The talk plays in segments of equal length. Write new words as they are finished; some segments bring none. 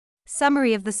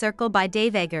Summary of The Circle by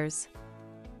DaveEggers.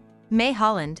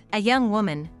 MaeHolland, a young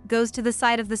woman, goes to the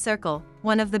site of The Circle,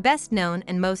 one of the best-known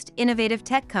and most innovative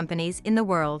tech companies in the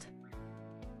world.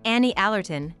 Annie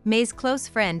Allerton, Mae's close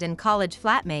friend and college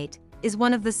flatmate, is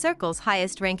one of The Circle's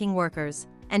highest-ranking workers,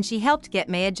 and she helped get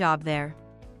Mae a job there.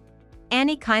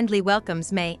 Annie kindly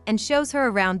welcomes Mae and shows her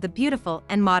around the beautiful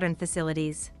and modern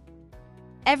facilities.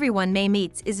 Everyone Mae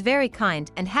meets is very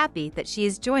kind and happy that she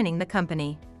is joining the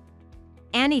company.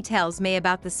 Annie tells Mae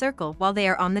about The Circle while they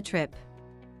are on the trip.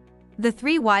 The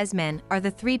three wise men are the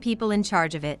three people in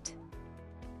charge of it.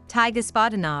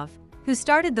 TyGospodinov, who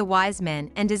started the wise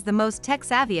men and is the most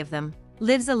tech-savvy of them,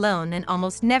 lives alone and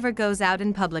almost never goes out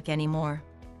in public anymore.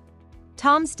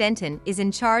 Tom Stenton is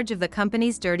in charge of the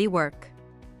company's dirty work.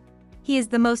 He is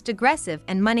the most aggressive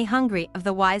and money-hungry of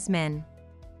the wise men.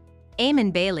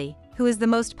 Eamon Bailey, who is the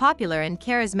most popular and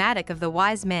charismatic of the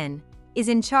wise men, is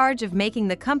in charge of making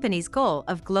the company's goal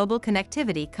of global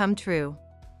connectivity come true.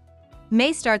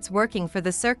 Mae starts working for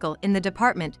The Circle in the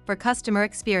department for customer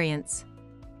experience.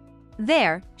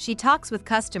 There, she talks with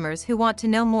customers who want to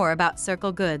know more about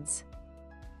Circle goods.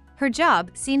 Her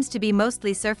job seems to be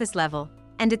mostly surface level,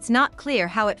 and it's not clear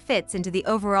how it fits into the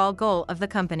overall goal of the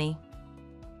company.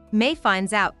 Mae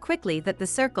finds out quickly that The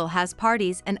Circle has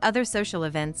parties and other social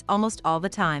events almost all the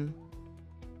time.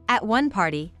 At one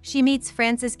party, she meets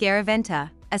Francis Garaventa,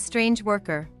 a strange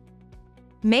worker.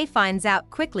 Mae finds out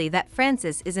quickly that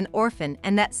Francis is an orphan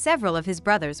and that several of his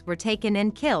brothers were taken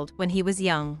and killed when he was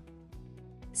young.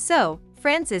 So,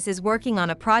 Francis is working on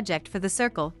a project for The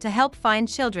Circle to help find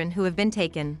children who have been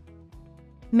taken.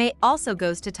 Mae also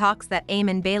goes to talks that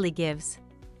Eamon Bailey gives.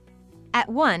 At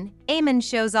one, Eamon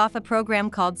shows off a program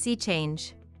called Sea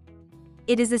Change.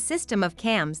 It is a system of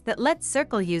cams that lets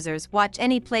Circle users watch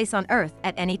any place on Earth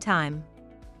at any time.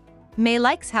 Mae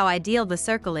likes how ideal The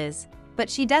Circle is, but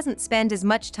she doesn't spend as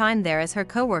much time there as her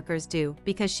coworkers do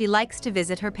because she likes to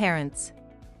visit her parents.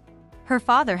 Her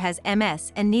father has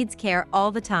MS and needs care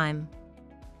all the time.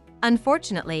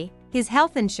 Unfortunately, his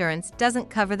health insurance doesn't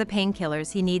cover the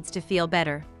painkillers he needs to feel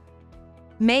better.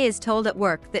 Mae is told at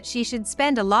work that she should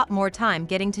spend a lot more time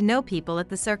getting to know people at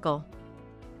The Circle.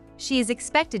 She is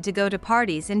expected to go to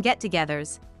parties and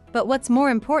get-togethers, but what's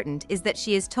more important is that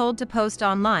she is told to post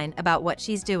online about what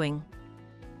she's doing.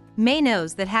 Mae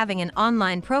knows that having an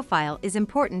online profile is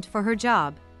important for her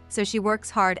job, so she works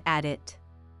hard at it.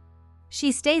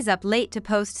 She stays up late to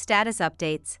post status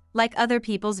updates, like other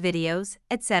people's videos,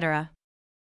 etc.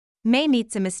 Mae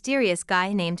meets a mysterious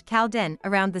guy named Calden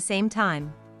around the same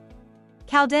time.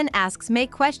 Calden asks Mae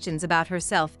questions about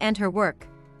herself and her work,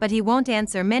 but he won't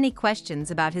answer many questions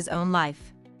about his own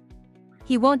life.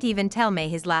 He won't even tell Mae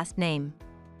his last name.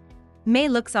 Mae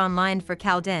looks online for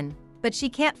Calden, but she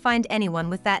can't find anyone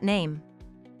with that name.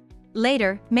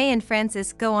 Later, Mae and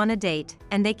Francis go on a date,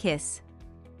 and they kiss.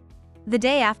 The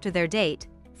day after their date,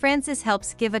 Francis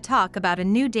helps give a talk about a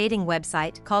new dating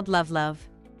website called Love.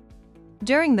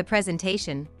 During the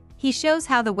presentation, he shows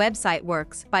how the website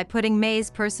works by putting Mae's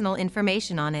personal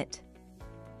information on it.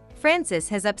 Francis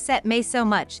has upset Mae so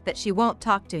much that she won't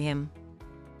talk to him.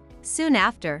 Soon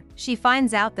after, she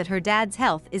finds out that her dad's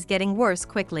health is getting worse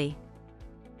quickly.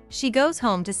 She goes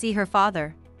home to see her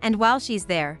father, and while she's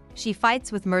there, she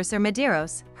fights with Mercer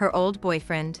Medeiros, her old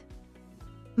boyfriend.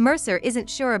 Mercer isn't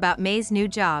sure about Mae's new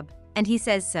job, and he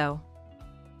says so.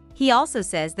 He also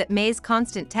says that Mae's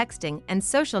constant texting and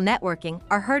social networking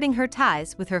are hurting her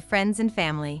ties with her friends and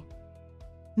family.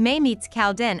 Mae meets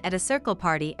Calden at a Circle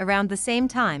party around the same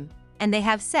time, and they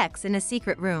have sex in a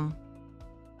secret room.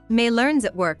 Mae learns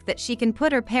at work that she can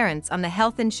put her parents on the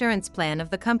health insurance plan of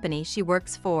the company she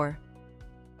works for.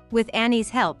 With Annie's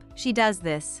help, she does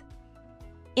this.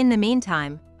 In the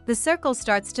meantime, The Circle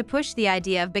starts to push the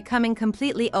idea of becoming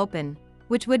completely open,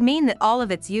 which would mean that all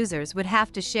of its users would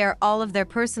have to share all of their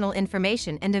personal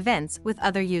information and events with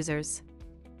other users.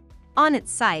 On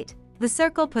its site, The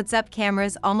Circle puts up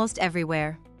cameras almost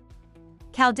everywhere.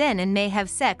 Calden and Mae have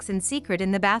sex in secret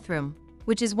in the bathroom,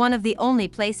 which is one of the only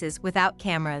places without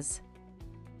cameras.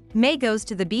 Mae goes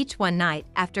to the beach one night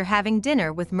after having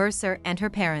dinner with Mercer and her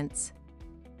parents.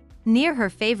 Near her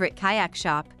favorite kayak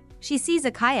shop, she sees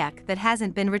a kayak that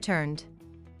hasn't been returned.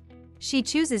 She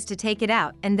chooses to take it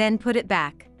out and then put it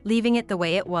back, leaving it the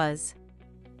way it was.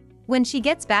 When she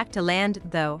gets back to land,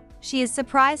 though, she is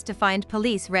surprised to find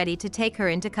police ready to take her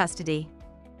into custody.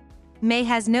 Mae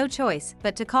has no choice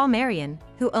but to call Marion,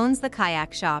 who owns the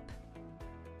kayak shop.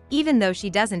 Even though she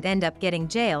doesn't end up getting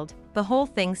jailed, the whole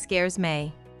thing scares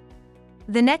Mae.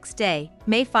 The next day,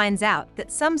 Mae finds out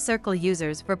that some Circle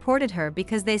users reported her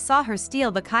because they saw her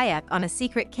steal the kayak on a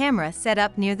secret camera set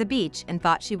up near the beach and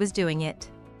thought she was doing it.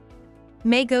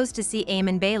 Mae goes to see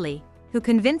Eamon Bailey, who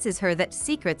convinces her that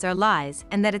secrets are lies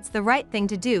and that it's the right thing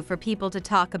to do for people to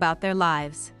talk about their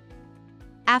lives.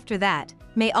 After that,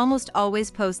 Mae almost always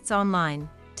posts online,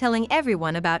 telling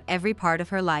everyone about every part of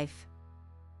her life.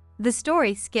 The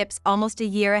story skips almost a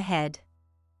year ahead.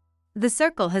 The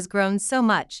Circle has grown so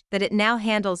much that it now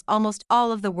handles almost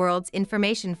all of the world's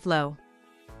information flow.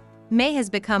 Mae has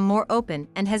become more open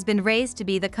and has been raised to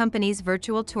be the company's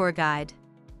virtual tour guide.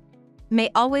 Mae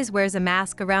always wears a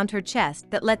mask around her chest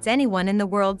that lets anyone in the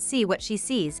world see what she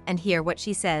sees and hear what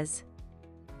she says.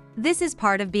 This is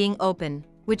part of being open,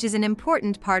 which is an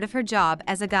important part of her job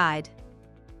as a guide.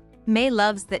 Mae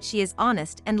loves that she is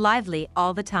honest and lively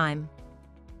all the time.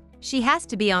 She has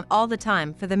to be on all the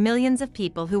time for the millions of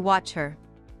people who watch her.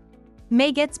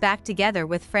 Mae gets back together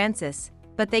with Francis,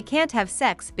 but they can't have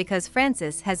sex because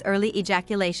Francis has early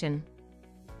ejaculation.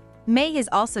 Mae is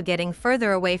also getting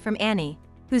further away from Annie,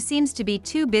 who seems to be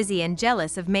too busy and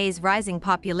jealous of Mae's rising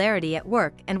popularity at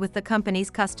work and with the company's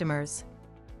customers.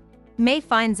 Mae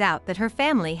finds out that her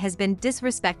family has been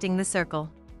disrespecting the Circle.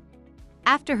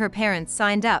 After her parents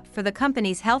signed up for the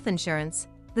company's health insurance,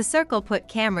 the Circle put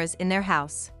cameras in their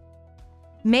house.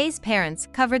 Mae's parents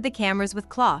covered the cameras with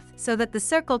cloth so that the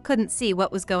Circle couldn't see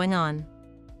what was going on.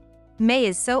 Mae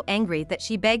is so angry that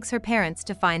she begs her parents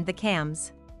to find the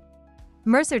cams.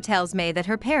 Mercer tells Mae that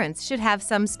her parents should have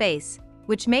some space,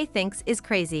 which Mae thinks is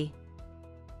crazy.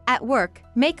 At work,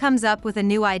 Mae comes up with a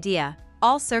new idea: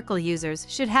 all Circle users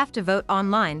should have to vote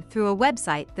online through a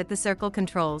website that the Circle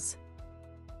controls.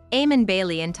 Eamon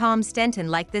Bailey and Tom Stenton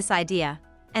like this idea,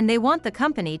 and they want the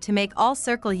company to make all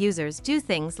Circle users do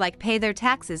things like pay their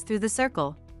taxes through the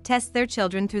Circle, test their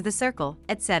children through the Circle,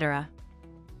 etc.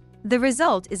 The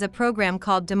result is a program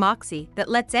called Demoxy that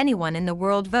lets anyone in the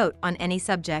world vote on any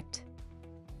subject.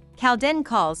 Calden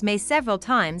calls Mae several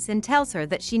times and tells her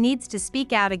that she needs to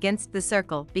speak out against the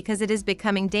Circle because it is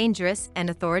becoming dangerous and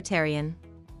authoritarian.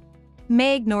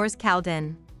 Mae ignores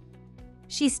Calden.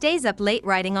 She stays up late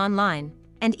writing online,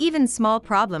 and even small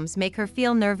problems make her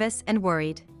feel nervous and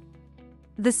worried.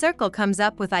 The Circle comes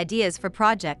up with ideas for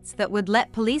projects that would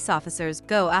let police officers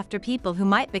go after people who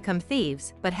might become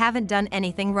thieves but haven't done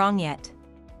anything wrong yet.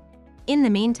 In the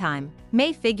meantime,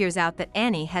 Mae figures out that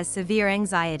Annie has severe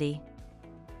anxiety.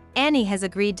 Annie has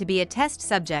agreed to be a test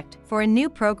subject for a new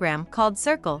program called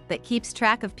Circle that keeps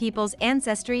track of people's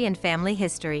ancestry and family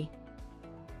history.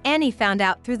 Annie found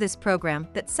out through this program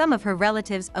that some of her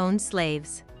relatives owned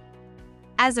slaves.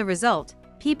 As a result,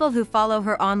 people who follow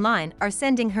her online are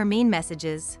sending her mean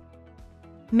messages.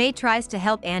 Mae tries to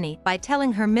help Annie by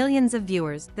telling her millions of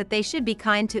viewers that they should be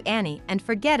kind to Annie and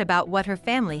forget about what her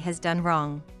family has done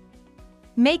wrong.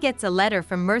 Mae gets a letter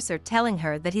from Mercer telling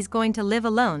her that he's going to live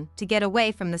alone to get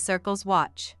away from the Circle's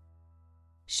watch.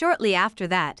 Shortly after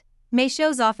that, Mae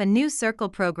shows off a new Circle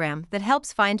program that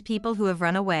helps find people who have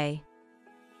run away.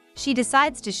 She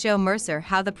decides to show Mercer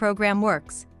how the program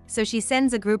works, so she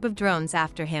sends a group of drones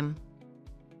after him.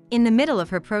 In the middle of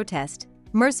her protest,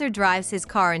 Mercer drives his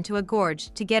car into a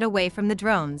gorge to get away from the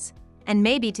drones, and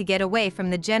maybe to get away from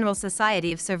the general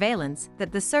society of surveillance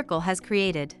that the Circle has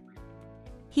created.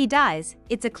 He dies.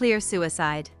 It's a clear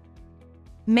suicide.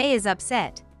 Mae is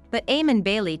upset, but Eamon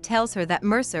Bailey tells her that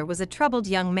Mercer was a troubled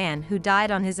young man who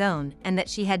died on his own and that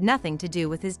she had nothing to do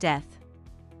with his death.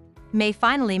 Mae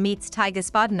finally meets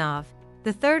TyGospodinov,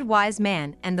 the third wise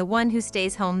man and the one who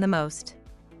stays home the most.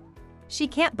 She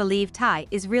can't believe Ty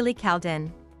is really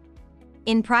Calden.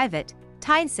 In private,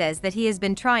 Ty says that he has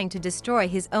been trying to destroy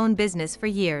his own business for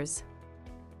years.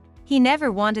 He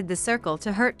never wanted the Circle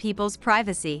to hurt people's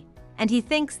privacy, and he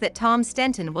thinks that Tom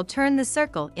Stenton will turn the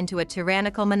Circle into a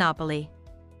tyrannical monopoly.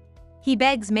 He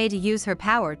begs Mae to use her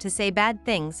power to say bad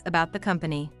things about the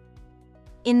company.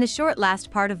 In the short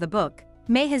last part of the book,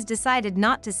 Mae has decided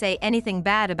not to say anything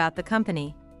bad about the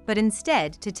company, but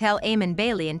instead to tell Eamon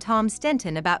Bailey and Tom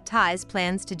Stenton about Ty's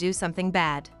plans to do something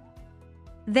bad.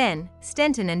 Then,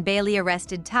 Stenton and Bailey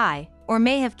arrested Ty, or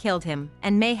may have killed him,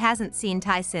 and Mae hasn't seen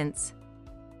Ty since.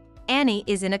 Annie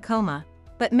is in a coma,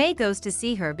 but Mae goes to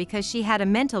see her because she had a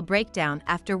mental breakdown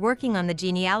after working on the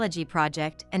genealogy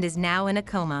project and is now in a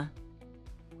coma.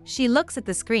 She looks at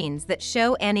the screens that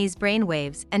show Annie's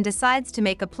brainwaves and decides to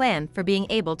make a plan for being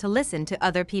able to listen to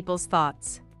other people's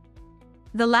thoughts.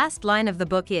 The last line of the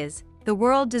book is, "The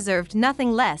world deserved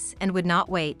nothing less and would not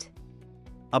wait."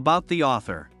 About the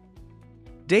author.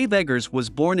 DaveEggers was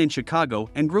born in Chicago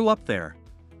and grew up there.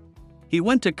 He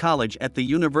went to college at the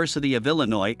University of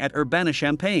Illinois at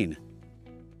Urbana-Champaign.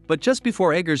 But just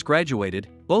before Eggers graduated,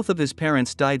 both of his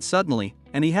parents died suddenly,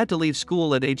 and he had to leave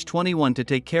school at age 21 to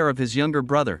take care of his younger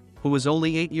brother, who was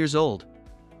only 8 years old.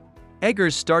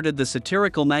 Eggers started the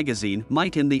satirical magazine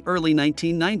Might in the early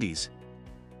 1990s.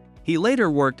 He later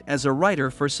worked as a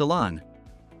writer for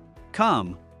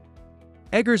Salon.com.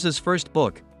 Eggers's first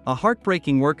book, a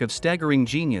heartbreaking work of staggering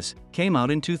genius, came out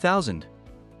in 2000.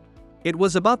 It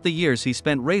was about the years he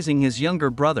spent raising his younger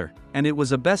brother, and it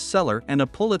was a bestseller and a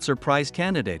Pulitzer Prize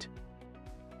candidate.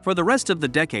 For the rest of the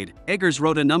decade, Eggers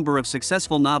wrote a number of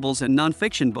successful novels and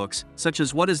nonfiction books, such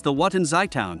as What is the What in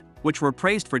Zytown, which were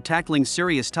praised for tackling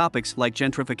serious topics like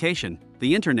gentrification,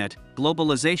 the internet,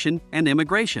 globalization, and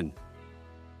immigration.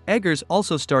 Eggers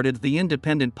also started the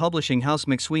independent publishing house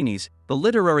McSweeney's, the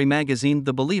literary magazine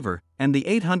The Believer, and the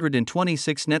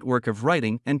 826 network of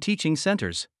writing and teaching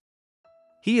centers.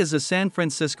 He is a San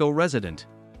Francisco resident.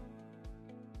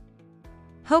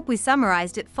 Hope we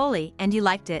summarized it fully and you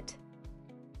liked it.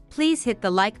 Please hit the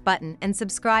like button and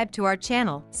subscribe to our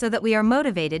channel so that we are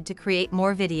motivated to create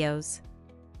more videos.